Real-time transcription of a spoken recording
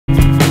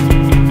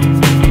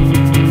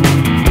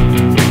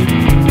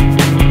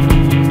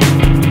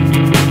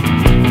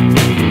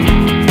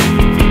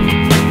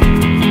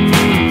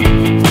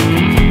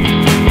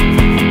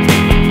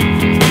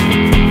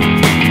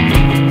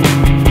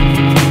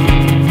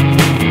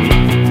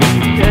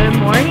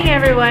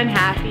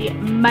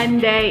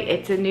Monday.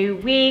 It's a new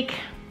week.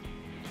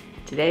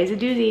 Today's a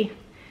doozy.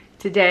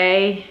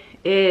 Today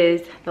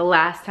is the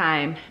last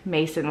time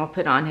Mason will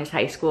put on his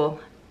high school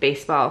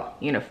baseball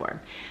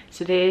uniform.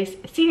 So today's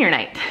senior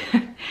night.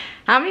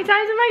 How many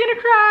times am I gonna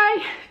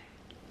cry?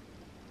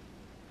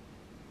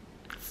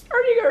 It's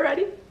starting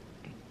already.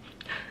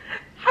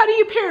 How do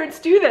you parents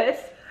do this?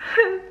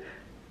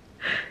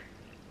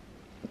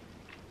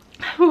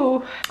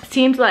 Ooh.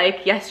 Seems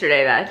like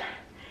yesterday that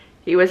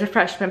he was a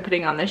freshman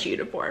putting on this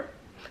uniform.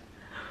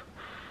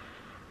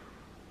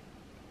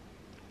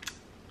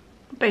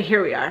 But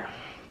here we are.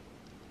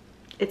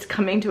 It's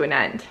coming to an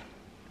end.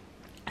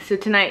 So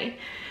tonight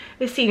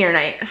is senior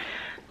night.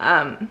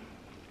 I'm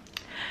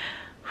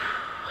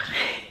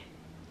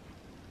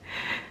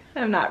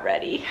not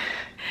ready.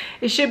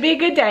 It should be a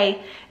good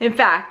day. In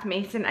fact,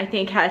 Mason, I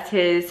think, has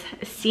his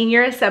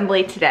senior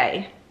assembly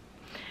today.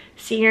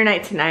 Senior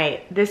night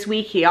tonight. This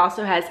week he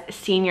also has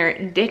senior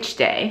ditch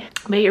day.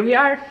 But here we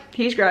are.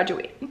 He's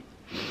graduating.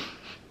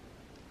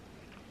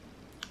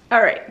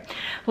 All right,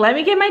 let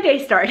me get my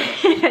day started.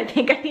 I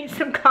think I need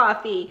some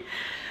coffee.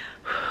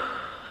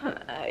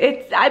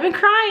 I've been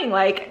crying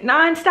like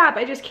nonstop.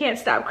 I just can't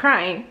stop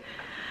crying.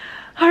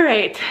 All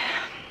right,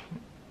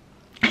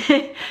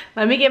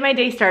 let me get my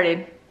day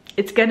started.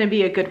 It's gonna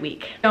be a good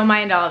week. Don't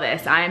mind all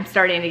this. I'm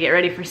starting to get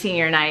ready for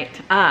senior night.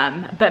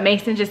 But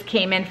Mason just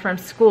came in from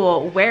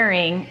school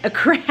wearing a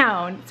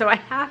crown, so I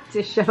have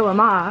to show him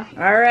off.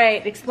 All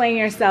right, explain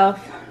yourself.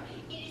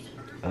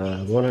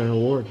 Won an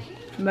award.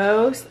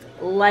 Most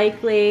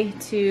likely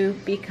to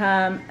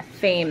become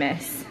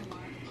famous.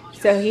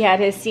 So he had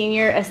his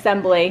senior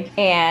assembly,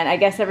 and I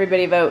guess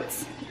everybody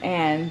votes,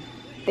 and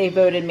they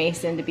voted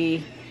Mason to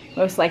be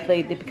most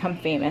likely to become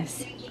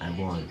famous. I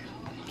won.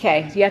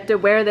 Okay, you have to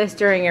wear this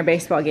during your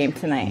baseball game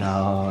tonight.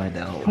 No, I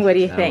don't. What do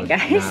you think,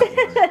 guys?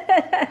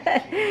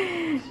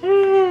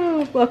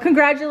 Well,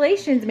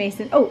 congratulations,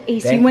 Mason. Oh,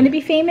 Ace, you want to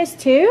be famous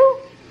too?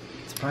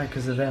 It's probably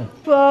because of them.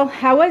 Well,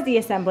 how was the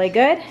assembly?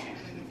 Good?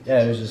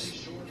 Yeah, it was just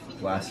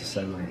last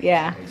assembly.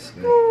 Yeah.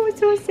 Oh, it's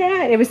so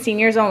sad. It was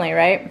seniors only,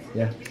 right?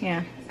 Yeah.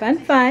 Yeah. Fun,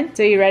 fun.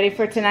 So you ready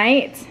for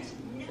tonight?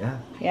 Yeah.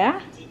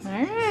 Yeah? All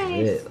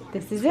right.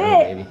 This is it.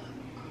 Baby.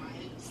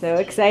 So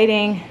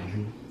exciting.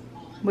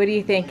 What do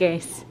you think,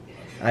 Ace?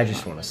 I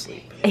just want to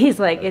sleep. He's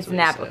like, it's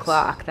nap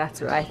o'clock.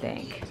 That's what I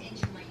think.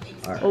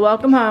 All right. Well,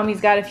 welcome home.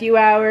 He's got a few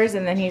hours,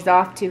 and then he's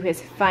off to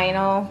his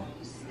final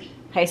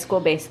high school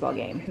baseball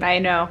game. I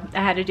know.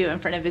 I had to do it in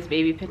front of his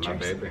baby pictures.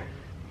 My baby.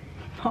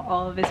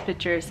 All of his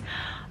pictures.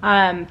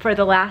 For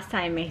the last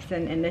time,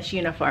 Mason, in this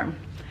uniform.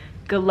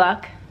 Good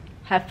luck.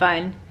 Have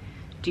fun.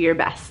 Do your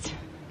best.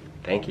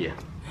 Thank you.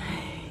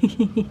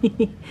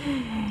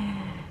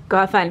 Go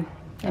have fun.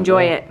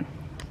 Enjoy it.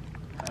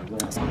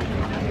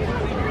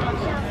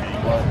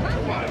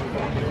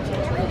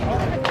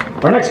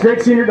 Our next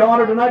great senior to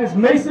honor tonight is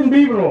Mason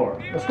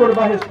Beaverore, escorted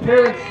by his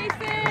parents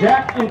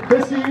Jack and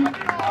Chrissy,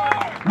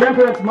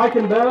 grandparents Mike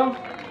and Bev,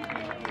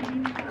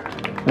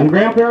 and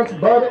grandparents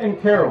Bud and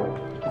Carol.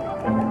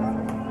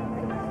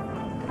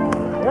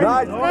 Good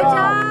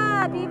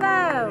job,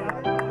 Bevo.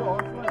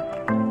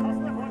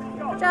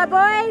 Good job,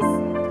 boys.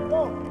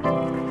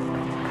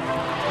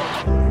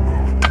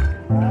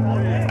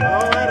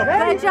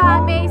 Good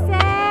job, Mason.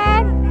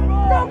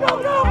 Go, go,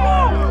 go, go!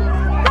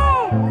 Go!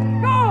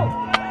 Go!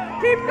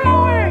 Keep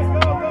going!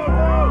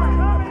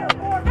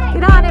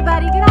 Get on it,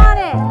 buddy. Get on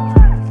it.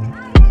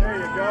 There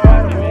you go,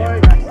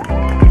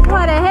 boy.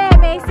 What a hit,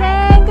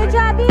 Mason. Good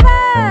job, Bevo.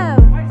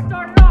 Nice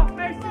starting off,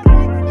 Mason.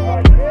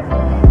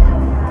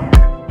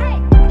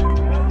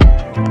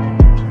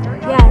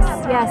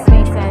 Yes,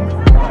 Mason.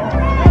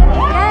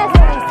 Yes,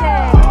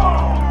 Mason.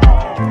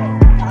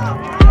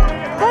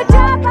 Good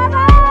job,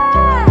 Bubba.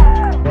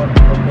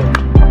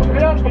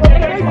 Get up.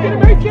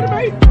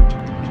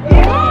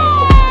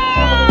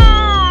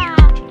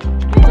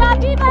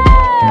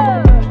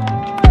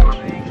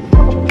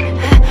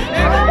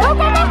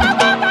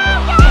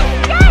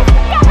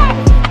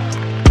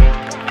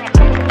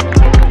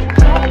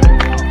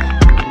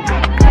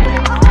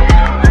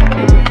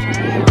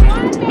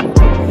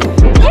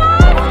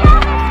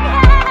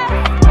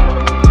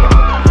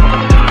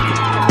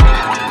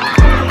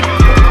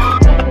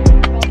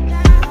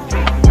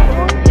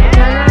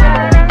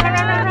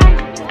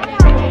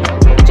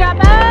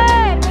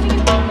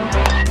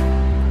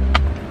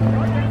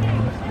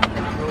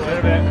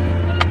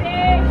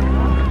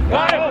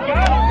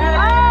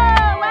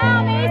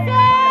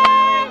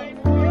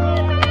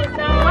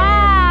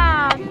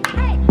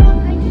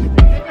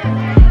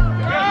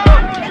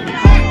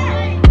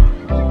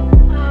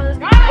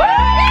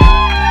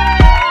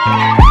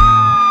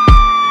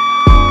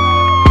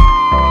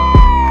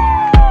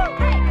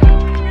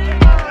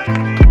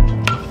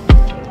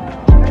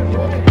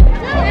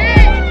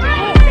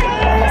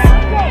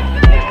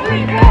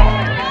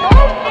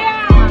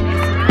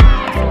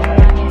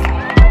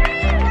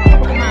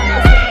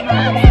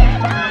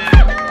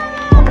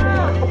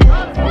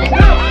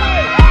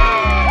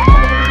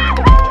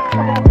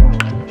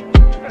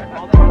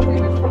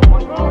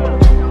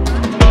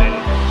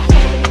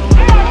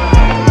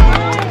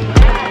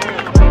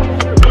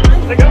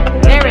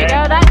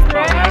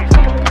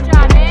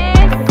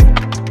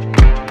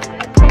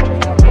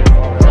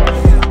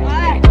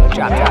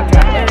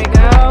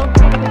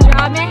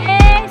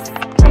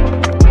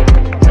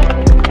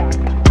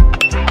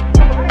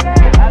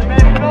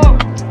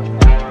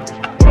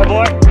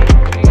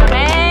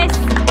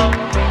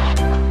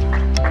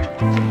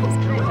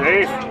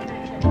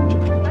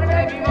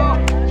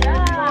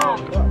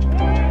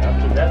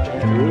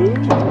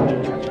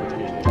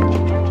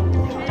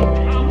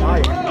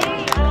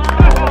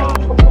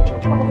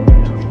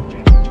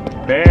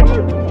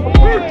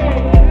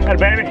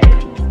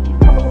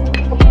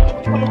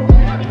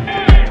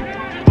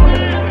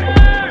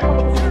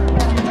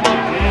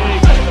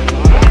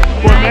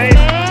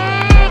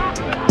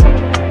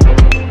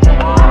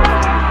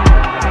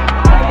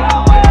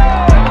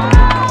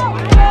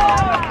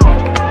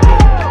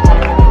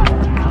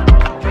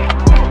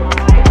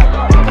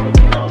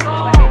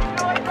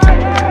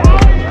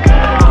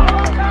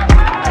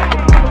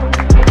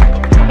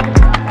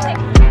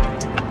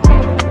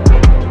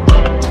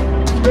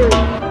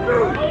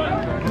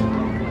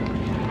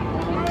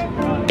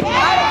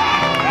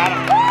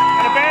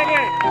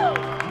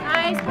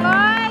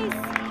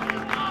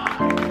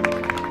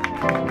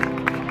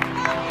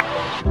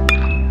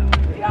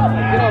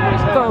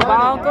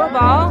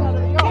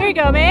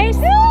 go, Mace.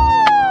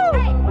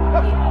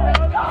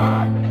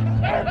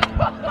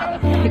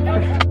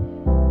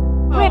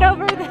 Went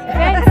over the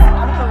fence.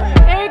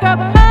 There you go,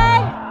 bye-bye.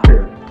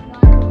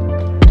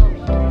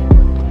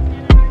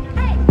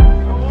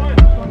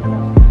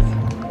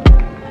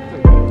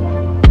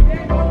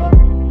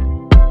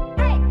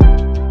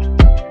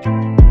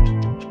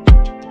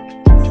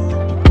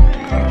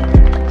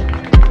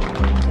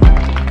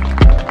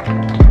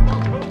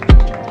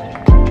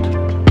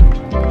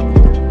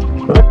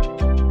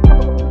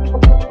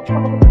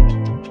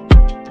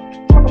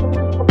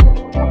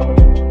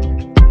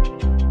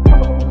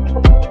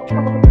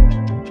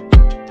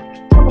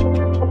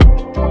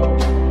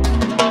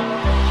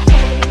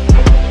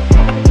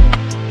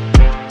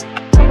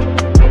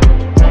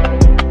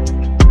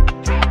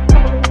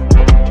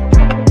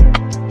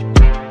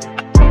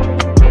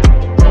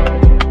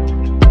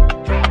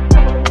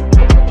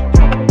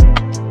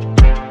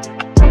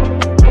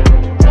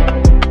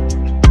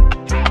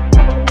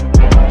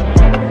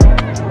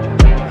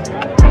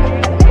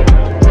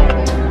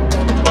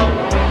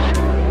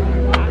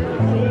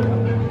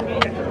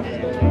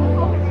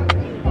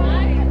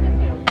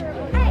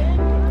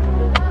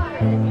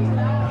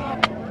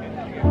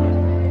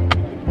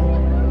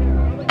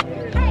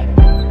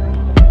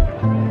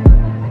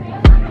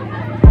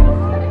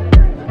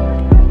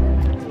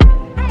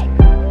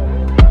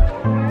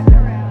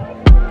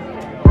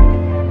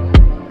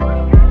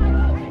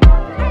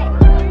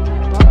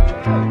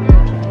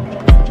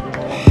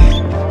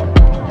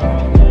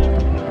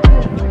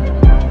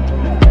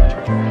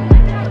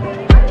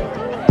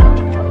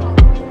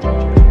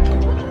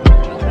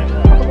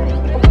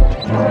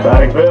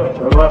 Batting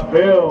fifth and left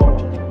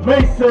field,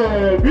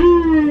 Mason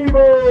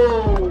Bevo.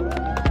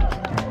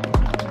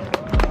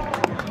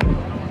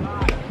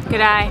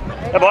 Good eye.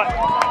 Hey, boy.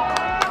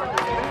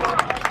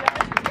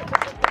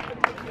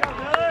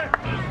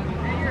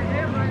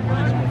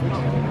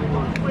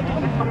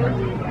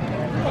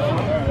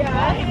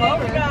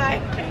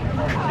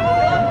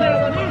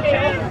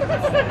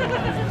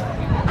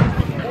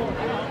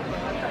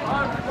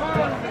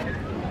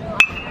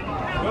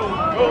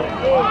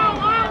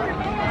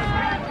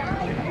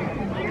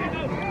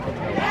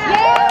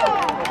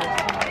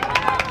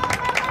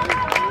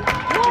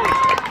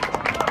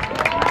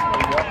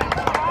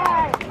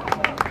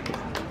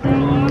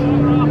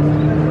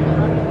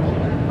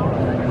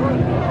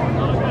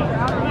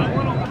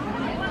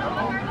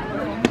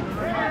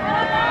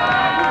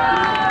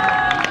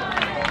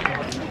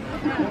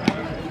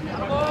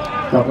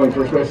 Now playing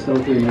first base,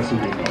 number 3, Mason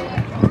Bevo.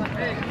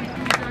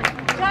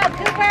 Good job,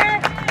 Cooper.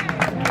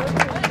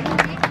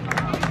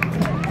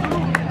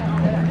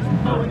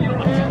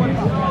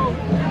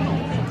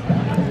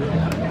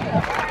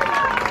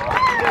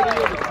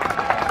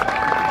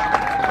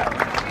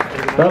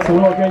 That's the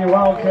Willow Canyon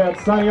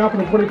Wildcats signing off for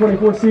the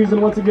 2024 season.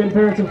 Once again,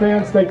 parents and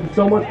fans, thank you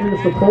so much for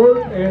your support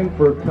and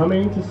for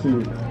coming to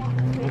see.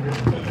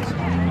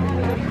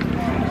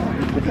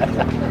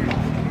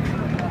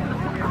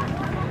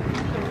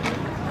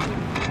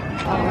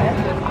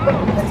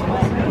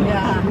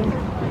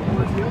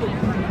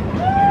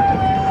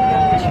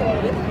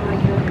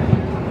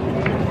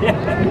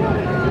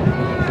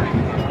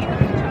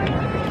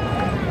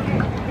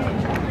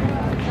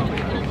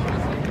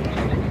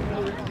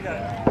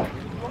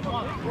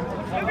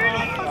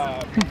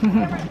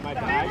 My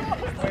bag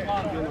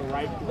in the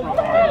right.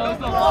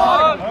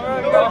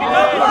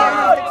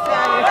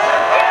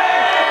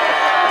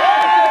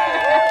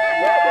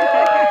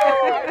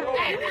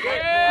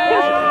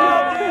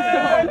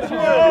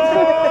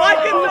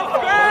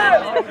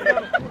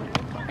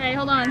 Hey,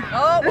 hold on.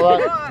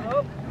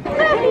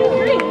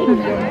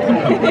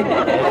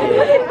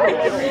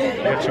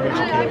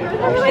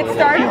 It's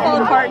starting to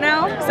fall apart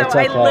now, so It's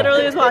okay. I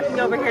literally was walking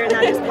over here and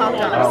that just popped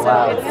up. Oh,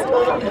 wow.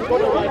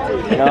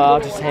 No,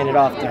 I'll just hand it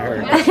off to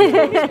her.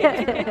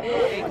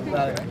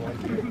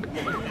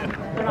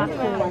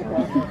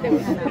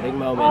 Big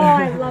moment. Oh,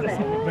 I love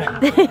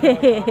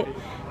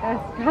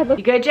it.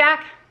 You good,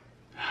 Jack?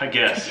 I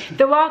guess.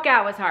 The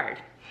walkout was hard.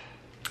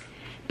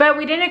 But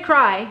we didn't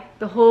cry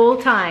the whole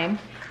time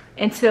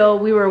until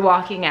we were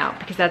walking out,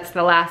 because that's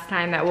the last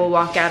time that we'll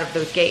walk out of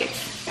those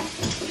gates.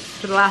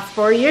 For the last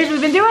 4 years, we've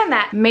been doing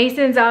that.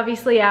 Mason's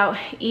obviously out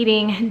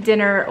eating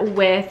dinner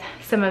with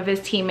some of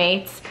his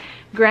teammates.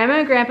 Grandma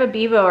and Grandpa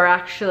Bevo are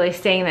actually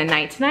staying the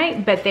night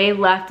tonight, but they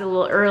left a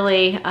little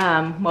early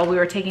while we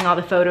were taking all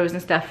the photos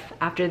and stuff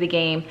after the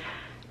game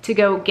to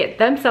go get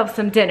themselves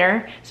some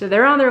dinner. So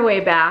they're on their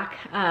way back.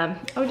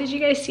 Oh, did you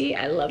guys see?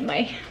 I love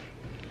my,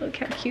 look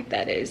how cute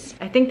that is.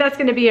 I think that's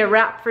gonna be a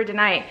wrap for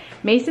tonight.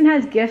 Mason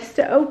has gifts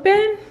to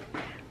open.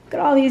 Look at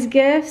all these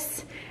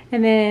gifts.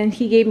 And then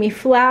he gave me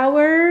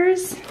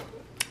flowers.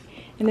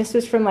 And this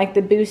was from like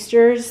the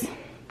boosters.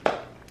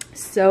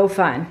 So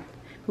fun.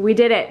 We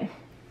did it.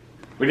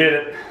 We did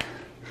it.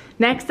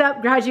 Next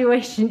up,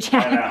 graduation,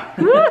 Jack.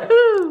 I know.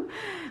 Woohoo!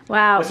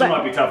 Wow. This one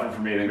might be tougher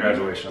for me than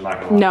graduation, I'm not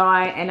gonna lie. No,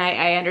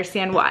 I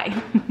understand why.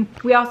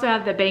 We also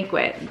have the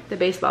banquet, the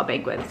baseball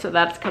banquet, so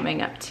that's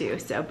coming up too.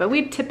 So, but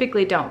we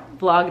typically don't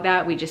vlog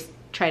that. We just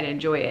try to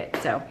enjoy it.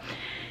 So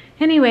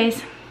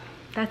anyways,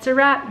 that's a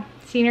wrap.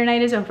 Senior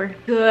night is over.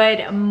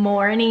 Good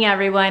morning,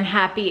 everyone.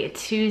 Happy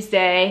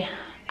Tuesday.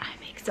 I'm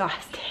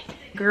exhausted.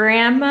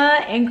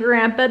 Grandma and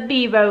Grandpa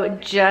Bevo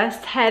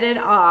just headed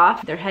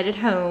off. They're headed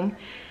home.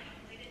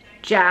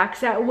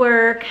 Jack's at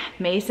work,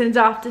 Mason's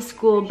off to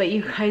school, but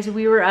you guys,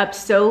 we were up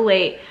so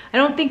late. I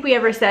don't think we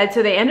ever said,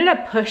 so they ended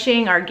up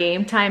pushing our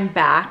game time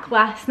back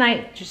last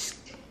night, just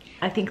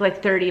I think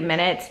like 30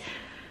 minutes.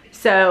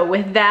 So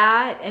with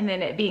that, and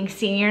then it being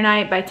senior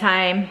night, by the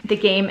time the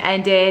game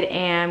ended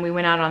and we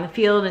went out on the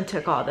field and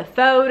took all the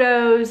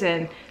photos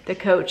and the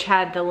coach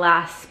had the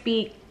last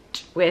speech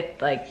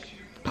with like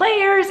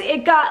players,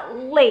 it got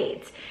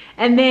late.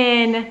 And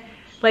then,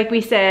 like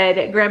we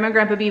said, Grandma and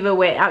Grandpa Bevo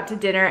went out to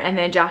dinner, and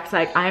then Jack's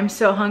like, I'm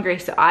so hungry.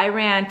 So I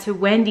ran to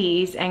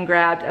Wendy's and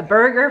grabbed a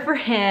burger for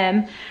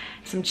him,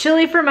 some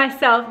chili for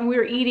myself, and we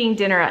were eating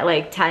dinner at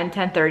like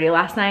 10:30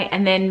 last night.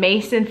 And then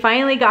Mason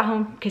finally got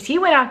home because he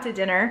went out to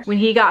dinner. When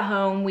he got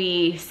home,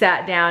 we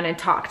sat down and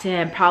talked to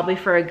him probably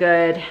for a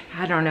good,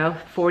 I don't know,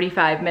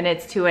 45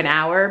 minutes to an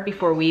hour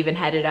before we even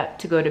headed up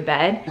to go to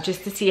bed,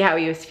 just to see how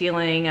he was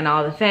feeling and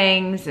all the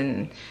things.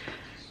 And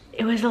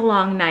it was a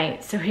long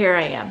night, so here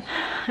I am.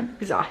 I'm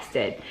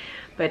exhausted,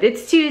 but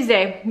it's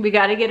Tuesday. We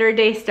gotta get our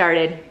day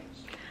started.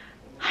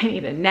 I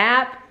need a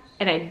nap,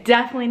 and I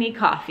definitely need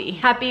coffee.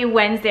 Happy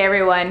Wednesday,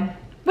 everyone,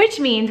 which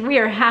means we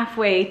are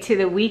halfway to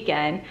the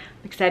weekend.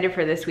 I'm excited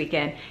for this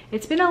weekend.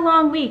 It's been a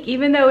long week,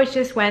 even though it's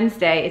just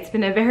Wednesday. It's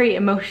been a very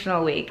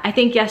emotional week. I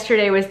think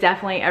yesterday was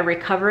definitely a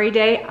recovery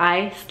day.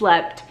 I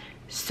slept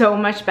so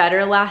much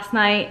better last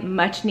night,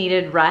 much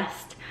needed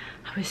rest.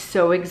 I was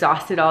so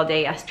exhausted all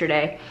day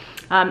yesterday.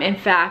 In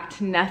fact,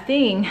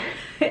 nothing,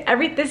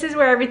 this is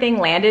where everything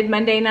landed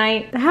Monday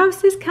night. The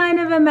house is kind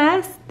of a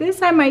mess.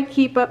 This I might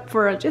keep up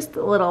for just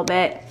a little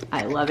bit.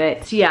 I love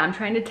it. So yeah, I'm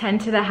trying to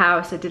tend to the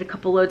house. I did a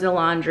couple loads of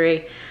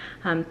laundry.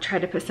 Try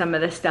to put some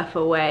of this stuff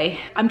away.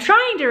 I'm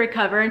trying to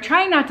recover and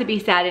trying not to be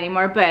sad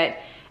anymore, but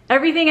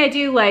everything I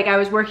do, like I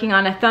was working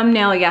on a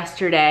thumbnail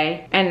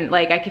yesterday and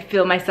like I could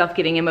feel myself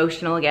getting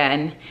emotional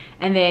again.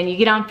 And then you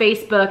get on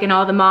Facebook and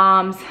all the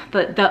moms,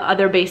 the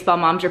other baseball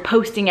moms are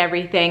posting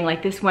everything.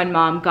 Like this one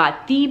mom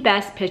got the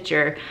best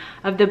picture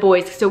of the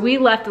boys. So we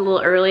left a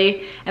little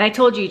early, and I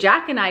told you,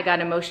 Jack and I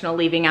got emotional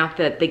leaving out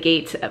the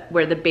gates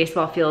where the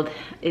baseball field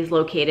is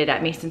located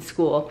at Mason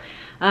School.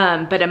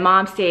 But a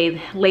mom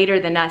stayed later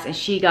than us, and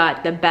she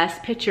got the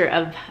best picture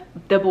of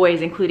the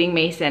boys, including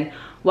Mason,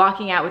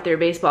 walking out with their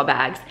baseball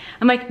bags.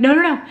 I'm like,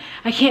 no,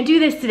 I can't do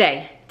this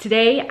today.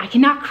 Today, I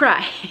cannot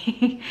cry.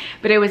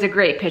 But it was a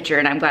great picture,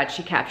 and I'm glad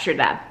she captured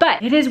that.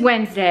 But it is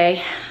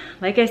Wednesday.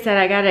 Like I said,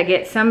 I gotta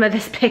get some of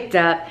this picked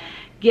up,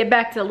 get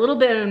back to a little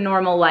bit of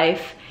normal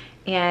life,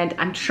 and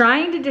I'm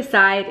trying to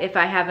decide if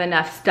I have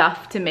enough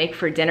stuff to make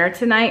for dinner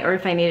tonight or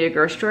if I need to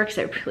go to the store, because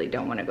I really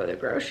don't wanna go to the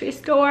grocery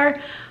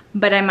store,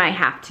 but I might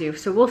have to.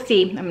 So we'll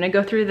see. I'm gonna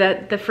go through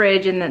the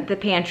fridge and the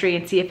pantry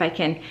and see if I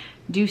can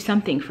do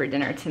something for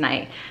dinner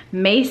tonight.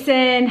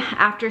 Mason,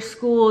 after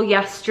school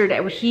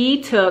yesterday,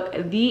 he took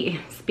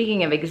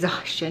speaking of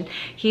exhaustion,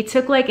 he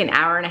took like an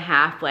hour and a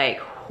half, like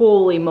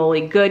holy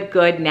moly,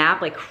 good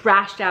nap, like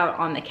crashed out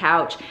on the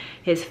couch.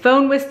 His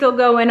phone was still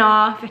going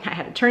off and I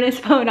had to turn his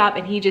phone up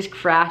and he just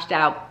crashed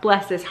out.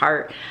 Bless his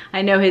heart.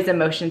 I know his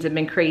emotions have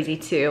been crazy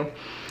too.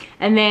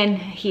 And then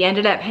he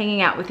ended up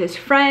hanging out with his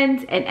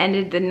friends and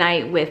ended the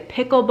night with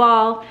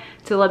pickleball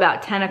till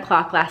about 10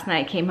 o'clock last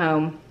night, came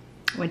home,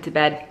 went to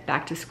bed,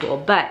 back to school.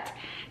 But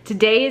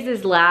today is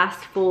his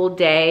last full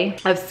day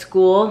of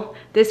school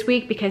this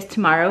week because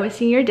tomorrow is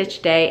senior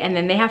ditch day and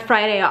then they have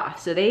Friday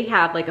off. So they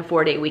have like a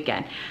 4-day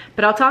weekend.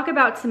 But I'll talk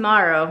about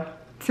tomorrow.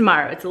 It's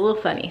a little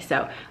funny,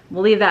 so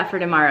we'll leave that for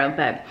tomorrow.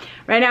 But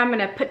right now I'm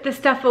gonna put this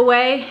stuff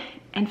away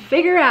and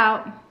figure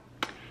out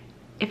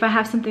if I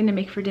have something to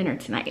make for dinner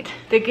tonight.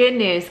 The good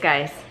news,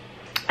 guys,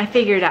 I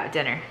figured out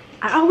dinner.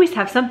 I always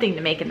have something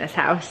to make in this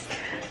house.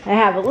 I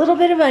have a little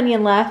bit of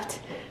onion left,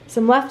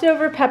 some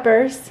leftover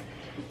peppers,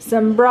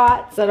 some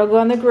brats that'll go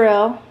on the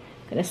grill.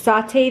 I'm gonna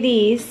saute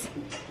these,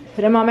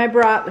 put them on my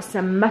brat with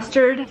some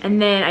mustard,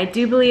 and then I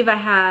do believe I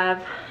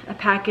have a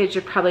package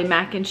of probably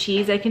mac and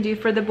cheese I can do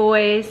for the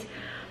boys.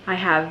 I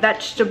have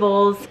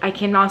vegetables. I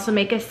can also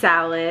make a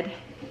salad.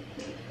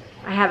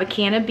 I have a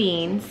can of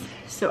beans.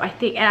 So I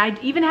think, and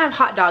I even have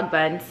hot dog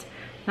buns.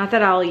 Not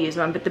that I'll use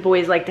one, but the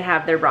boys like to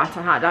have their brats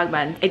on hot dog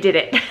buns. I did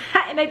it.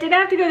 And I didn't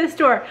have to go to the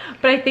store,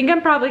 but I think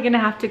I'm probably gonna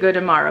have to go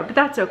tomorrow, but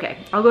that's okay.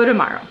 I'll go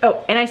tomorrow.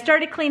 Oh, and I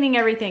started cleaning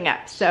everything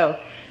up. So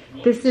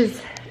this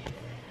is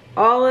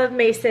all of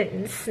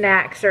Mason's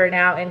snacks are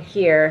now in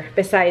here.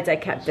 Besides, I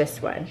kept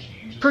this one.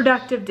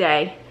 Productive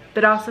day,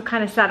 but also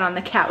kind of sat on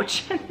the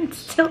couch and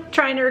still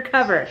trying to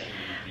recover.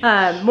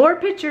 More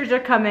pictures are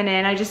coming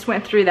in. I just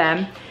went through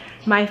them.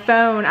 My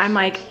phone, I'm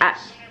like at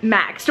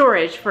max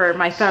storage for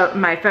my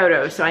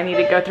photos, so I need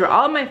to go through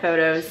all of my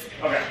photos.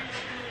 Okay.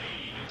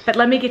 But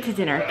let me get to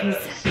dinner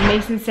because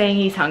Mason's saying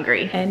he's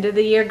hungry. End of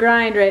the year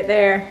grind right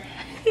there.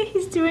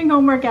 He's doing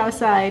homework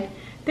outside.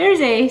 There's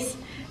Ace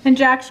and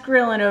Jack's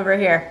grilling over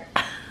here.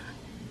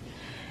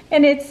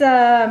 And it's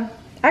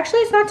Actually,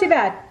 it's not too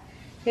bad.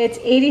 It's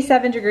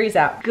 87 degrees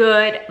out.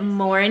 Good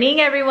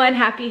morning, everyone.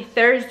 Happy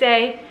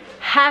Thursday.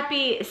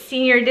 Happy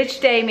Senior Ditch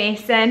Day,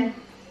 Mason.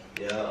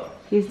 Yeah.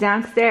 He's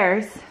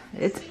downstairs.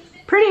 It's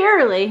pretty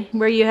early.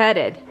 Where you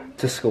headed?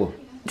 To school.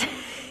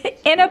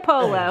 In a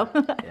polo.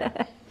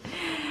 Yeah.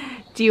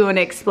 Do you want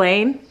to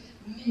explain?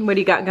 What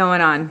do you got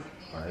going on?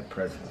 My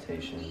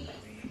presentation.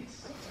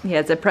 He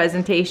has a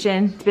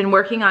presentation. He's been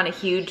working on a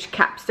huge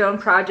capstone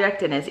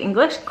project in his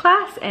English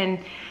class, and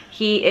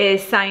he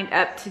is signed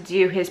up to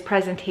do his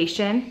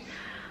presentation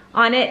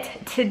on it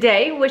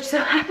today, which so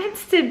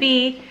happens to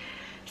be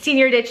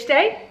Senior Ditch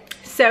Day.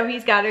 So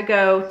he's got to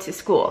go to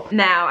school.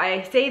 Now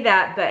I say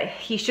that, but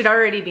he should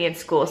already be in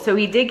school. So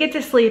he did get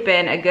to sleep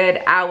in a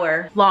good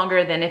hour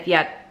longer than if he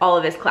had all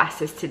of his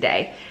classes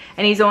today.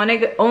 And he's only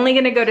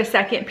gonna go to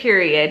second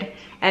period,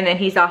 and then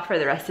he's off for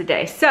the rest of the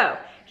day. So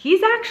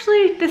he's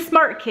actually the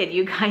smart kid,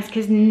 you guys,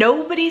 because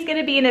nobody's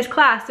gonna be in his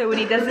class. So when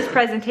he does his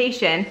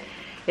presentation,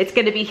 it's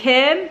gonna be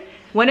him,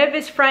 one of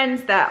his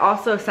friends that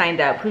also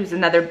signed up, who's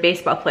another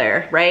baseball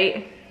player,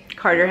 right?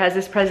 Carter has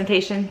his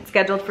presentation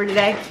scheduled for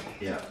today.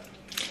 Yeah.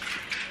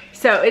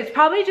 So it's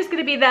probably just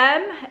gonna be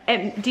them.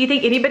 And do you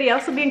think anybody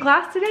else will be in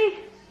class today?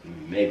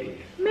 Maybe.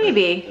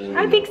 Maybe.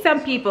 I think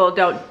some people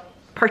don't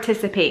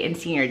participate in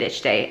Senior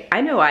Ditch Day.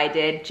 I know I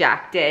did,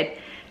 Jack did.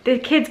 The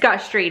kids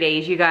got straight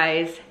A's, you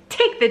guys.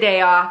 Take the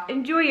day off,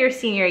 enjoy your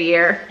senior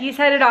year. He's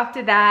headed off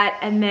to that,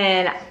 and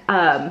then,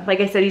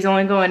 like I said, he's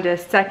only going to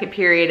second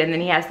period, and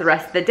then he has the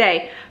rest of the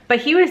day. But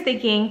he was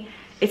thinking,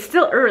 it's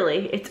still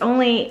early. It's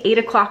only 8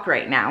 o'clock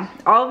right now.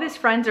 All of his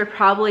friends are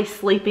probably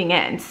sleeping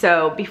in.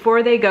 So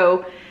before they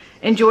go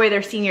enjoy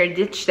their Senior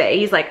Ditch Day,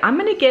 he's like, I'm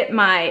gonna get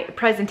my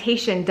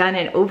presentation done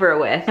and over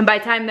with. And by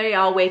the time they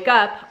all wake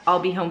up, I'll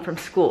be home from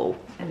school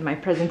and my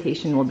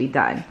presentation will be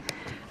done.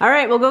 All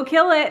right, we'll go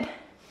kill it.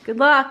 Good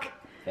luck.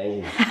 Thank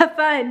you. Have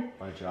fun.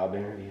 My job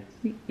interview.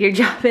 Your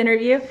job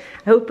interview?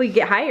 I hope we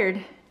get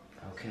hired.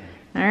 Okay.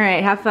 All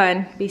right, have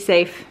fun. Be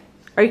safe.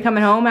 Are you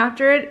coming home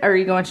after it, or are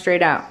you going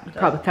straight out? You're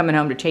probably coming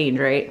home to change,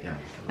 right? Yeah.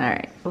 All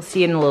right, we'll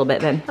see you in a little bit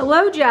then.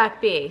 Hello,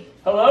 Jack B.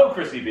 Hello,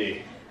 Chrissy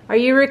B. Are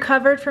you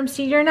recovered from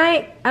senior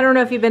night? I don't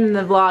know if you've been in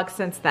the vlog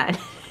since then.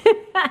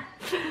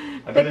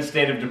 I've been in a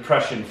state of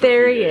depression for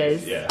There a few he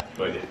days. is. Yeah,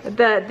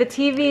 but The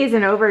TV is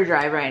in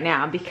overdrive right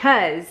now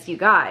because, you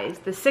guys,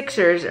 the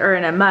Sixers are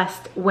in a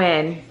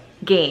must-win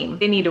game.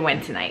 They need to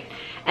win tonight.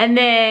 And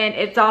then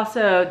it's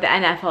also the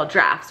NFL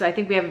draft. So I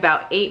think we have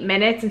about 8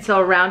 minutes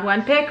until round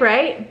 1 pick,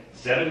 right?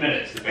 7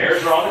 minutes. The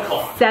Bears are on the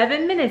clock.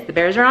 7 minutes. The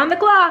Bears are on the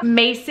clock.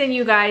 Mason,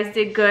 you guys,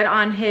 did good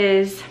on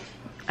his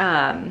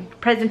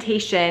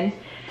presentation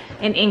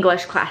in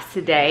English class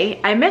today.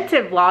 I meant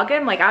to vlog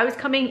him. Like, I was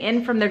coming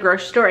in from the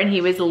grocery store and he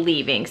was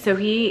leaving. So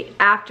he,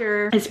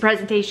 after his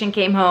presentation,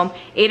 came home,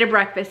 ate a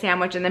breakfast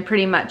sandwich, and then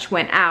pretty much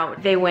went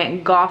out. They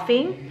went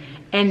golfing.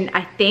 And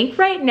I think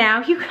right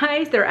now, you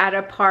guys, they're at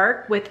a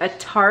park with a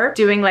tarp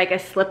doing like a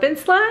slip and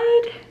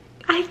slide,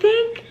 I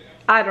think.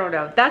 I don't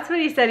know. That's what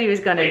he said he was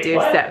gonna do.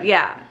 What? So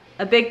yeah,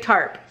 a big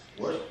tarp.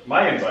 Where's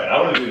my invite? I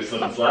want to do the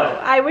slip and slide.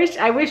 I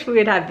wish we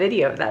would have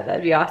video of that.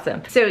 That'd be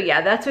awesome. So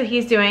yeah, that's what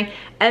he's doing.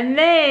 And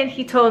then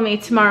he told me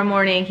tomorrow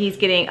morning he's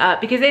getting up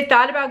because they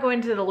thought about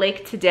going to the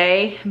lake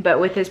today,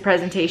 but with his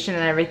presentation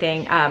and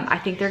everything, I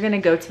think they're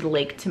gonna go to the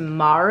lake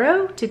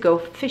tomorrow to go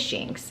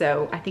fishing.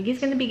 So I think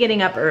he's gonna be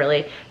getting up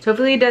early. So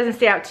hopefully he doesn't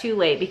stay out too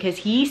late because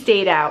he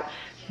stayed out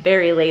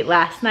very late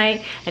last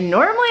night. And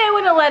normally I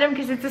wouldn't let him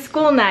because it's a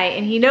school night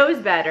and he knows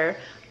better,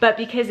 but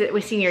because it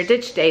was Senior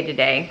Ditch Day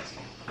today.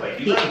 Wait,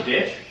 you got a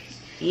ditch?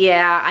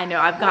 Yeah, I know.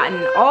 I've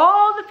gotten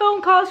all the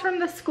phone calls from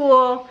the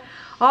school,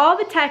 all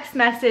the text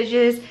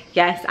messages.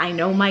 Yes, I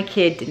know my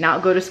kid did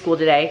not go to school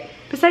today.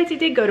 Besides, he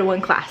did go to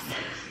 1 class.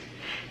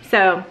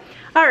 So,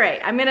 all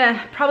right, I'm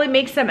gonna probably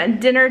make some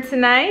dinner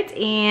tonight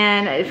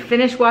and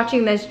finish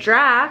watching this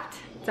draft.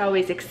 It's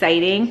always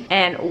exciting.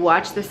 And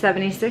watch the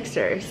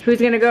 76ers. Who's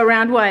gonna go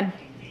round 1?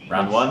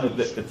 Round 1?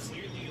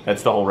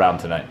 That's the whole round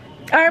tonight.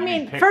 I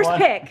mean, Pick first one?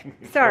 pick.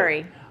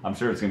 Sorry. I'm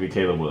sure it's going to be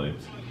Caleb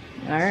Williams.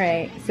 All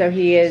right, so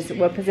he is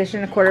what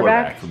position? A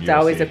quarterback? Quarterback from It's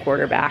always USC. a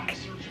quarterback.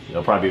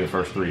 They'll probably be the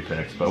first 3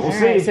 picks, but we'll All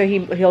see. right, so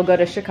he'll go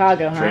to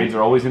Chicago, huh? Trades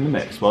are always in the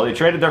mix. Well, they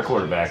traded their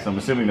quarterbacks. I'm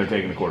assuming they're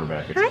taking the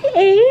quarterback. Hi,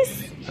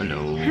 Ace.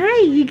 Hello.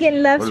 Hi, you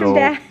getting love Hello. from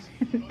Dad?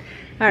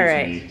 All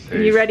right, Ace.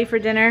 you ready for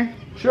dinner?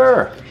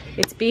 Sure.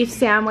 It's beef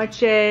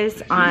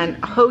sandwiches on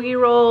hoagie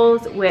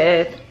rolls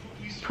with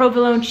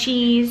provolone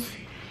cheese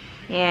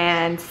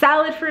and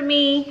salad for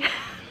me.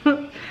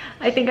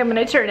 I think I'm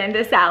gonna turn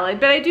into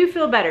salad, but I do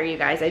feel better, you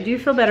guys. I do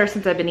feel better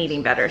since I've been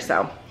eating better,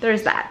 so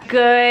there's that.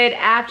 Good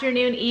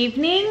afternoon,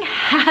 evening.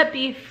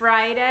 Happy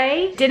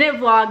Friday.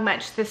 Didn't vlog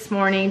much this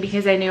morning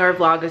because I knew our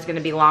vlog was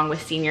gonna be long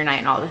with senior night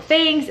and all the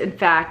things. In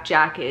fact,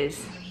 Jack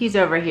he's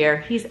over here,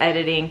 he's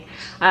editing.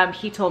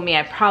 He told me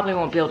I probably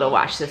won't be able to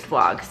watch this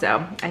vlog,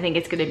 so I think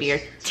it's gonna be a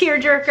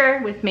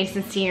tearjerker with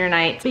Mason's senior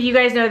night. But you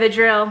guys know the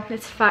drill.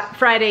 It's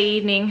Friday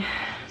evening.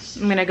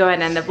 I'm gonna go ahead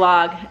and end the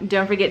vlog.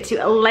 Don't forget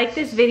to like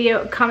this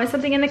video, comment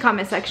something in the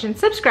comment section,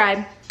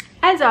 subscribe,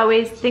 As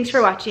always, thanks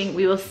for watching.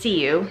 We will see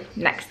you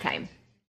next time.